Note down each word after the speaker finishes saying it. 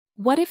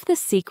What if the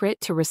secret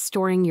to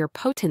restoring your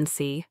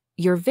potency,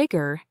 your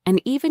vigor,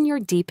 and even your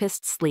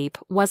deepest sleep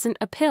wasn't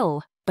a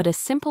pill, but a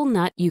simple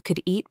nut you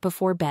could eat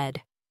before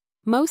bed?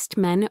 Most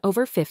men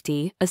over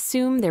 50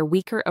 assume their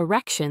weaker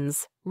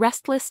erections,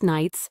 restless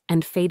nights,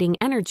 and fading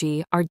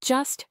energy are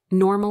just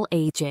normal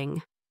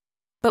aging.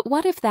 But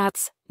what if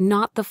that's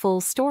not the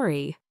full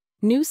story?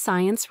 New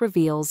science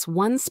reveals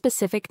one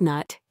specific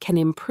nut can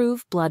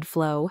improve blood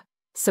flow,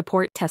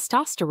 support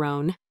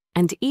testosterone,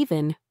 and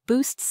even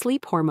boost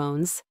sleep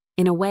hormones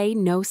in a way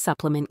no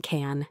supplement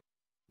can.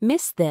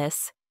 Miss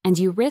this, and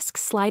you risk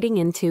sliding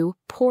into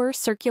poor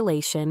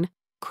circulation,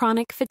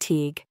 chronic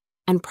fatigue,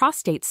 and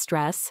prostate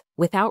stress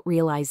without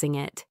realizing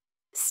it.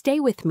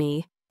 Stay with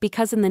me,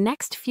 because in the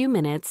next few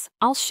minutes,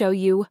 I'll show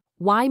you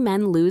why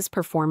men lose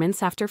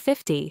performance after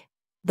 50,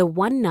 the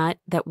one nut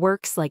that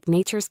works like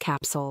nature's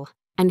capsule,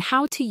 and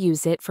how to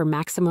use it for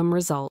maximum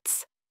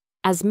results.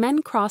 As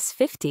men cross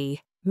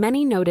 50,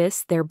 many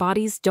notice their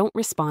bodies don't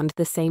respond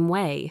the same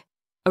way.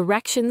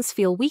 Erections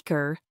feel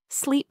weaker,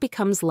 sleep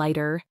becomes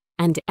lighter,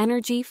 and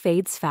energy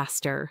fades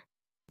faster.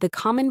 The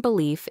common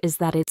belief is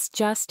that it's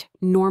just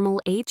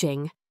normal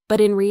aging, but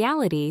in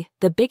reality,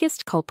 the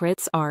biggest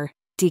culprits are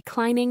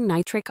declining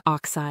nitric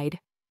oxide,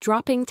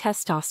 dropping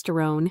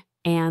testosterone,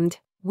 and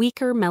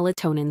weaker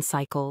melatonin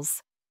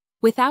cycles.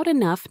 Without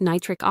enough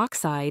nitric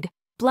oxide,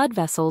 blood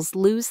vessels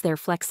lose their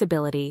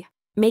flexibility,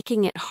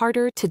 making it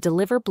harder to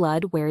deliver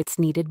blood where it's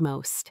needed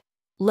most.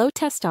 Low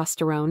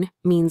testosterone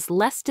means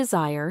less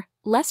desire,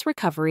 less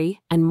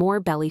recovery, and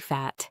more belly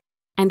fat.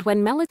 And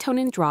when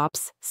melatonin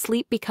drops,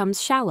 sleep becomes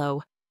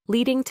shallow,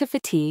 leading to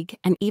fatigue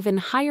and even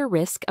higher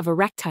risk of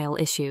erectile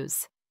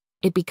issues.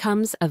 It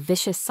becomes a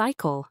vicious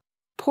cycle.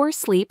 Poor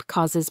sleep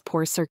causes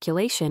poor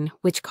circulation,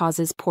 which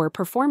causes poor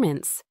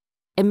performance.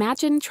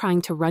 Imagine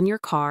trying to run your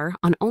car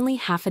on only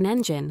half an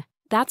engine.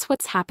 That's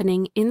what's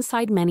happening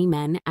inside many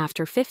men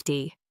after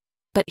 50.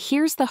 But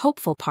here's the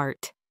hopeful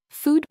part.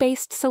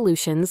 Food-based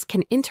solutions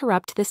can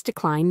interrupt this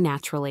decline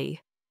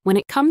naturally. When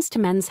it comes to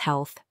men's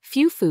health,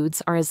 few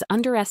foods are as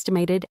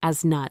underestimated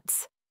as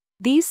nuts.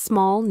 These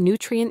small,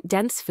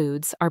 nutrient-dense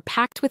foods are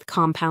packed with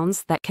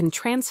compounds that can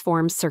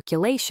transform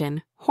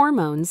circulation,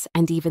 hormones,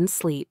 and even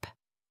sleep.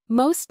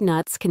 Most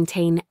nuts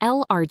contain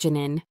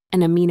L-arginine,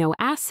 an amino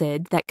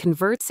acid that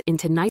converts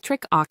into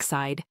nitric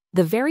oxide,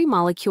 the very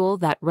molecule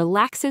that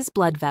relaxes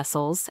blood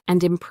vessels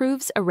and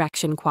improves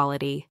erection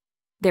quality.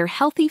 Their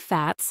healthy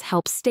fats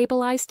help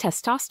stabilize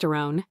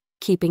testosterone,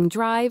 keeping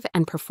drive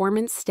and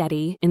performance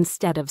steady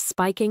instead of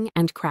spiking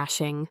and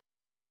crashing.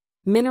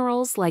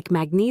 Minerals like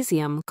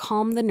magnesium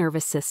calm the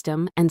nervous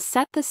system and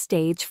set the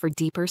stage for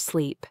deeper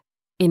sleep.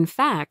 In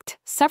fact,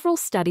 several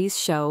studies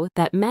show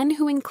that men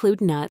who include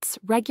nuts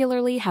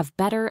regularly have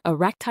better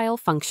erectile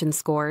function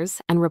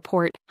scores and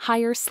report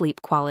higher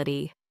sleep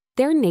quality.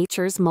 They're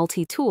nature's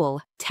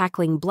multi-tool,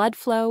 tackling blood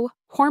flow,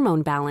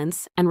 hormone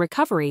balance, and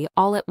recovery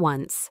all at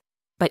once.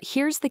 But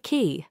here's the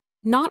key.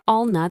 Not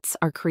all nuts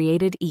are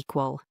created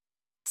equal.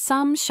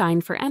 Some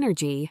shine for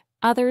energy,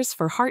 others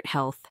for heart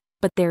health,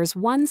 but there's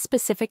one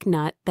specific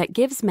nut that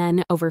gives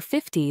men over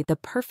 50 the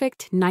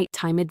perfect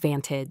nighttime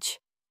advantage.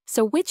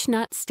 So which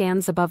nut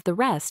stands above the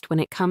rest when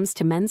it comes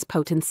to men's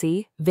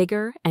potency,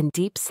 vigor, and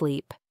deep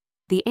sleep?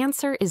 The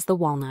answer is the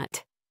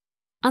walnut.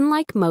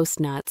 Unlike most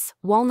nuts,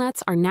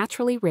 walnuts are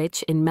naturally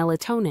rich in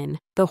melatonin,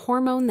 the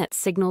hormone that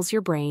signals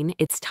your brain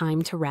it's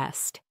time to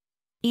rest.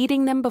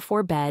 Eating them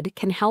before bed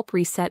can help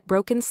reset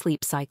broken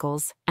sleep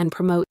cycles and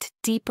promote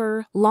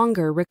deeper,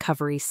 longer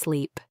recovery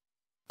sleep.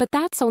 But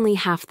that's only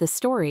half the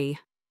story.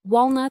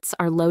 Walnuts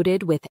are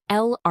loaded with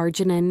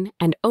L-arginine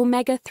and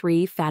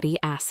omega-3 fatty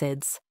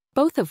acids,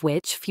 both of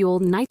which fuel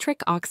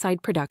nitric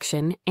oxide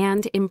production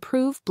and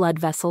improve blood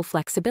vessel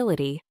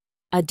flexibility,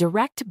 a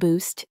direct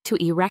boost to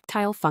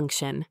erectile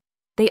function.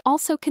 They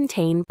also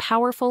contain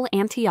powerful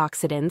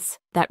antioxidants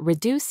that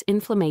reduce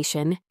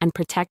inflammation and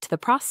protect the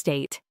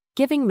prostate,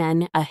 giving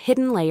men a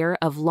hidden layer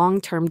of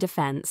long-term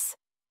defense.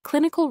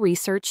 Clinical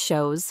research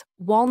shows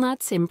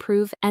walnuts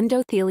improve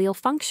endothelial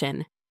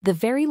function, the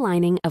very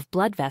lining of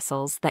blood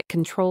vessels that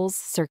controls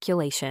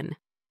circulation.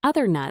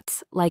 Other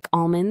nuts, like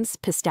almonds,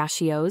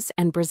 pistachios,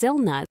 and Brazil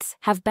nuts,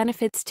 have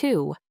benefits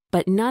too,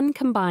 but none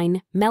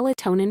combine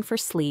melatonin for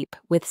sleep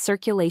with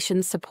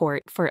circulation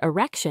support for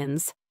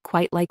erections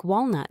quite like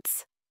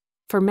walnuts.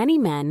 For many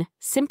men,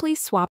 simply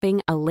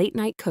swapping a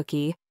late-night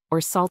cookie or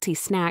salty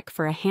snack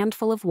for a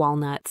handful of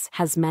walnuts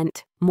has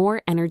meant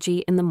more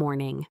energy in the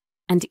morning,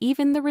 and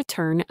even the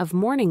return of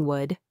morning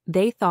wood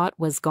they thought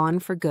was gone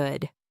for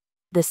good.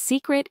 The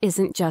secret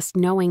isn't just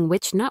knowing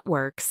which nut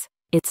works,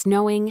 it's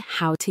knowing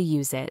how to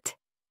use it.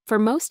 For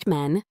most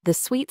men, the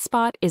sweet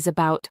spot is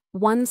about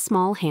one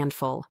small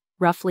handful,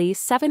 roughly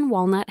 7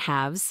 walnut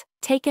halves,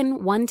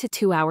 taken 1 to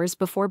 2 hours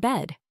before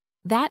bed.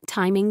 That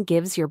timing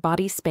gives your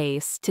body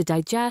space to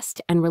digest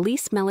and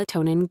release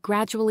melatonin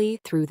gradually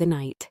through the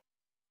night.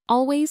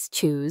 Always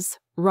choose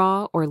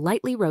raw or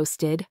lightly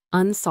roasted,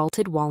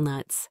 unsalted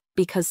walnuts,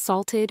 because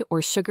salted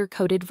or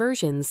sugar-coated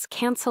versions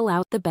cancel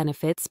out the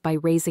benefits by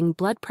raising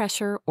blood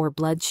pressure or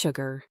blood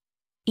sugar.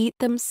 Eat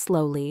them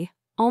slowly,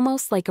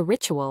 almost like a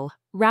ritual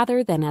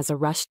rather than as a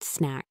rushed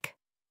snack.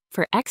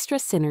 For extra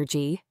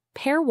synergy,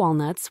 pair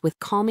walnuts with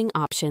calming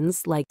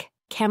options like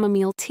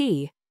chamomile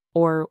tea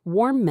or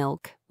warm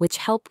milk, which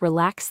help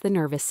relax the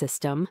nervous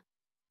system.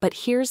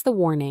 But here's the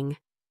warning: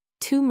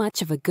 too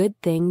much of a good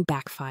thing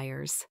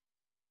backfires.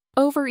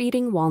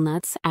 Overeating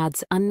walnuts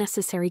adds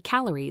unnecessary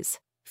calories,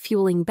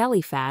 fueling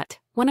belly fat,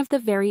 one of the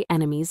very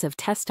enemies of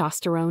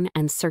testosterone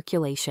and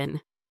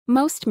circulation.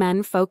 Most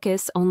men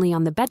focus only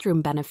on the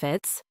bedroom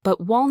benefits,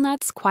 but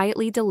walnuts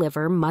quietly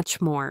deliver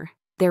much more.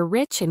 They're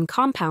rich in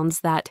compounds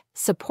that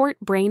support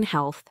brain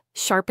health,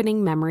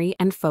 sharpening memory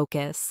and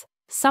focus,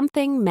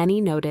 something many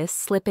notice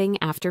slipping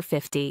after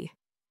 50.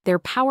 Their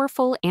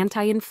powerful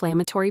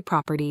anti-inflammatory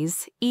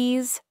properties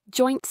ease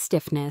joint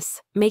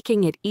stiffness,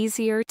 making it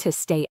easier to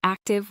stay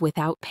active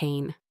without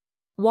pain.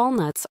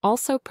 Walnuts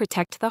also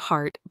protect the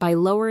heart by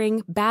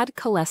lowering bad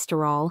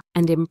cholesterol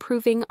and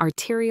improving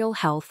arterial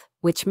health,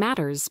 which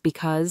matters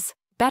because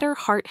better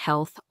heart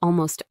health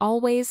almost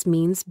always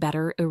means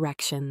better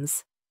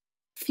erections.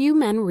 Few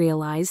men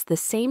realize the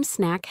same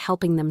snack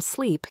helping them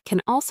sleep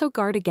can also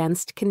guard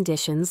against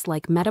conditions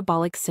like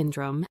metabolic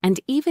syndrome and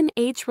even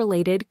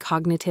age-related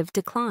cognitive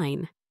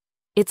decline.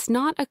 It's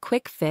not a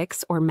quick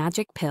fix or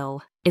magic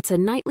pill. It's a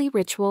nightly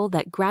ritual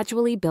that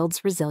gradually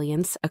builds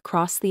resilience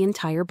across the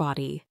entire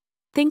body.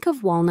 Think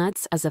of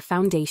walnuts as a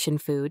foundation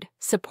food,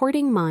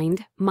 supporting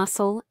mind,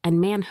 muscle,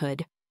 and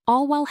manhood,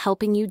 all while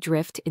helping you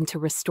drift into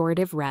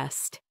restorative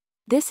rest.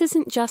 This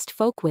isn't just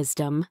folk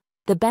wisdom.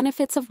 The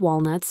benefits of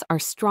walnuts are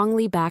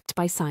strongly backed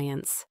by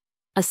science.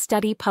 A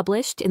study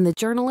published in the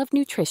Journal of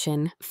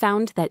Nutrition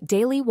found that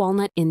daily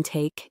walnut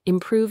intake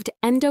improved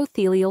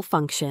endothelial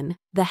function,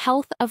 the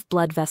health of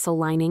blood vessel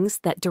linings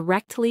that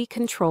directly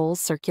control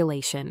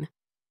circulation.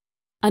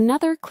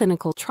 Another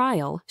clinical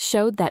trial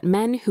showed that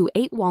men who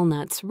ate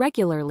walnuts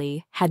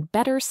regularly had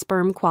better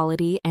sperm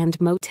quality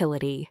and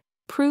motility,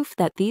 proof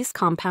that these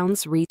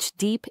compounds reach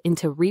deep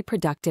into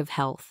reproductive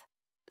health.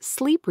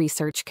 Sleep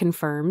research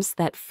confirms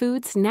that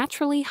foods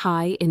naturally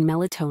high in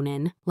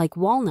melatonin, like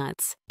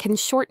walnuts, can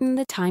shorten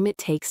the time it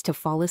takes to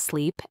fall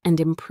asleep and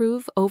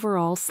improve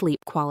overall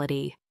sleep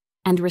quality.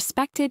 And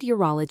respected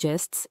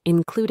urologists,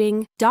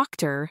 including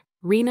Dr.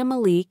 Rina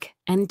Malik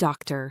and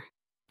Dr.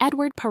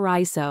 Edward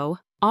Paraiso,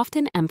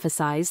 often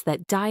emphasize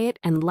that diet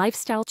and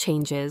lifestyle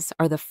changes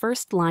are the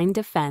first-line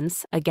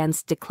defense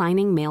against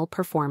declining male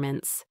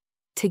performance.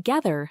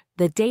 Together,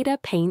 the data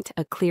paint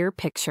a clear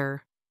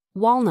picture.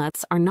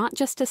 Walnuts are not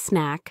just a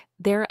snack,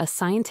 they're a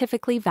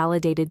scientifically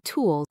validated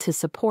tool to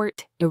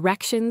support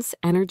erections,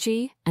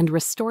 energy, and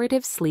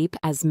restorative sleep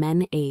as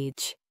men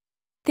age.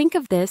 Think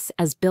of this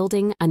as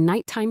building a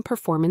nighttime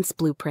performance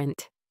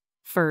blueprint.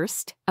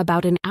 First,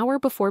 about an hour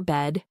before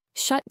bed,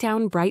 shut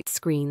down bright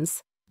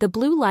screens. The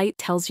blue light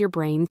tells your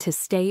brain to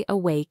stay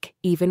awake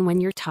even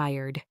when you're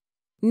tired.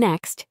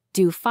 Next,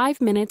 do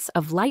 5 minutes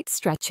of light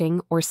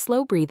stretching or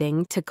slow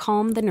breathing to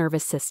calm the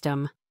nervous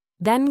system.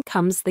 Then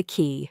comes the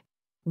key.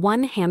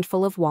 1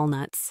 handful of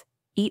walnuts,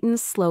 eaten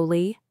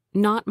slowly,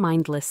 not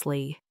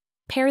mindlessly.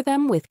 Pair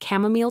them with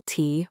chamomile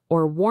tea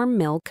or warm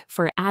milk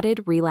for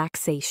added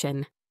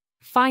relaxation.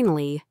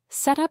 Finally,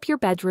 set up your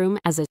bedroom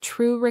as a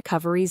true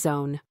recovery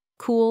zone,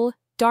 cool,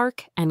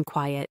 dark, and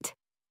quiet.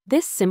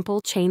 This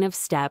simple chain of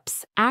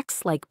steps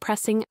acts like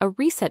pressing a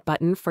reset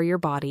button for your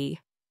body.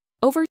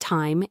 Over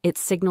time, it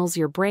signals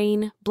your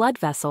brain, blood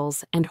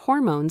vessels, and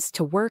hormones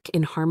to work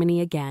in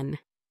harmony again.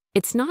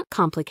 It's not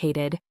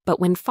complicated, but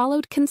when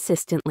followed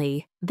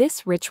consistently,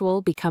 this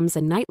ritual becomes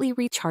a nightly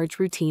recharge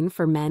routine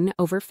for men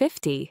over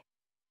 50.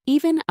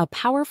 Even a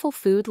powerful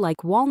food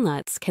like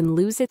walnuts can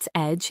lose its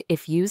edge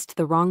if used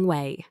the wrong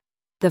way.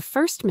 The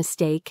first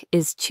mistake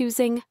is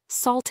choosing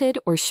salted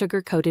or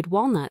sugar-coated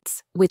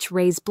walnuts, which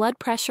raise blood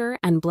pressure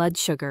and blood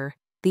sugar,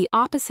 the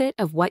opposite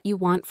of what you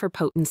want for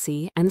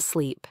potency and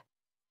sleep.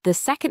 The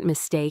second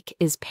mistake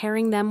is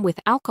pairing them with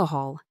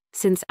alcohol,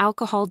 since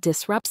alcohol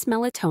disrupts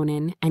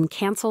melatonin and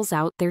cancels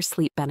out their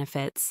sleep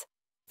benefits.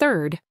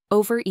 Third,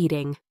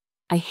 overeating.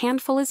 A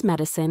handful is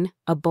medicine,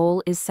 a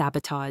bowl is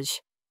sabotage.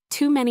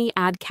 Too many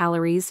add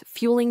calories,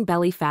 fueling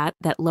belly fat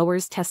that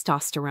lowers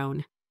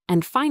testosterone.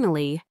 And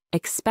finally,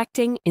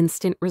 expecting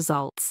instant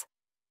results.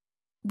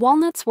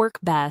 Walnuts work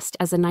best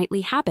as a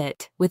nightly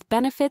habit, with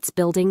benefits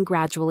building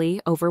gradually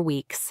over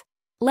weeks.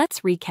 Let's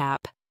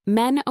recap.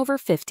 Men over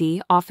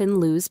 50 often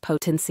lose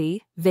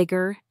potency,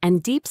 vigor,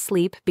 and deep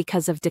sleep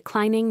because of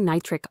declining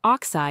nitric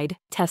oxide,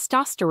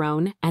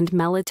 testosterone, and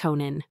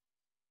melatonin.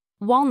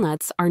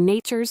 Walnuts are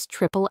nature's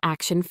triple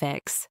action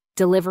fix,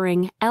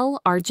 delivering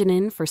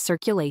L-arginine for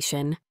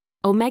circulation,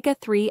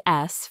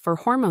 omega-3s for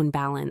hormone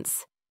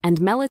balance,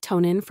 and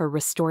melatonin for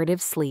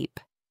restorative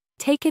sleep.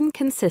 Taken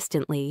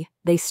consistently,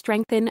 they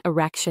strengthen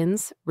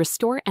erections,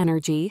 restore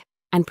energy,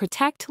 and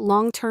protect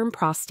long-term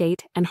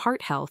prostate and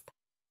heart health.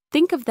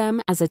 Think of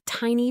them as a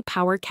tiny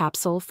power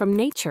capsule from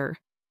nature,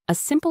 a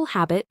simple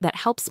habit that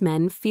helps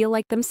men feel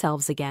like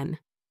themselves again.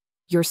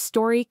 Your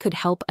story could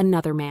help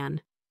another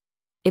man.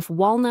 If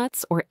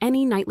walnuts or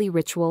any nightly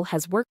ritual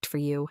has worked for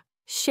you,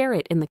 share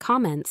it in the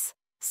comments.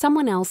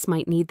 Someone else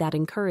might need that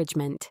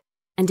encouragement.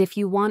 And if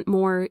you want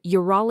more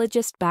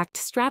urologist-backed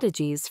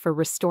strategies for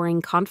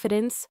restoring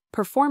confidence,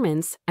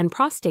 performance, and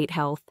prostate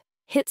health,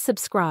 hit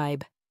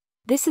subscribe.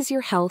 This is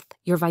your health,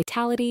 your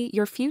vitality,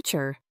 your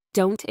future.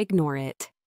 Don't ignore it.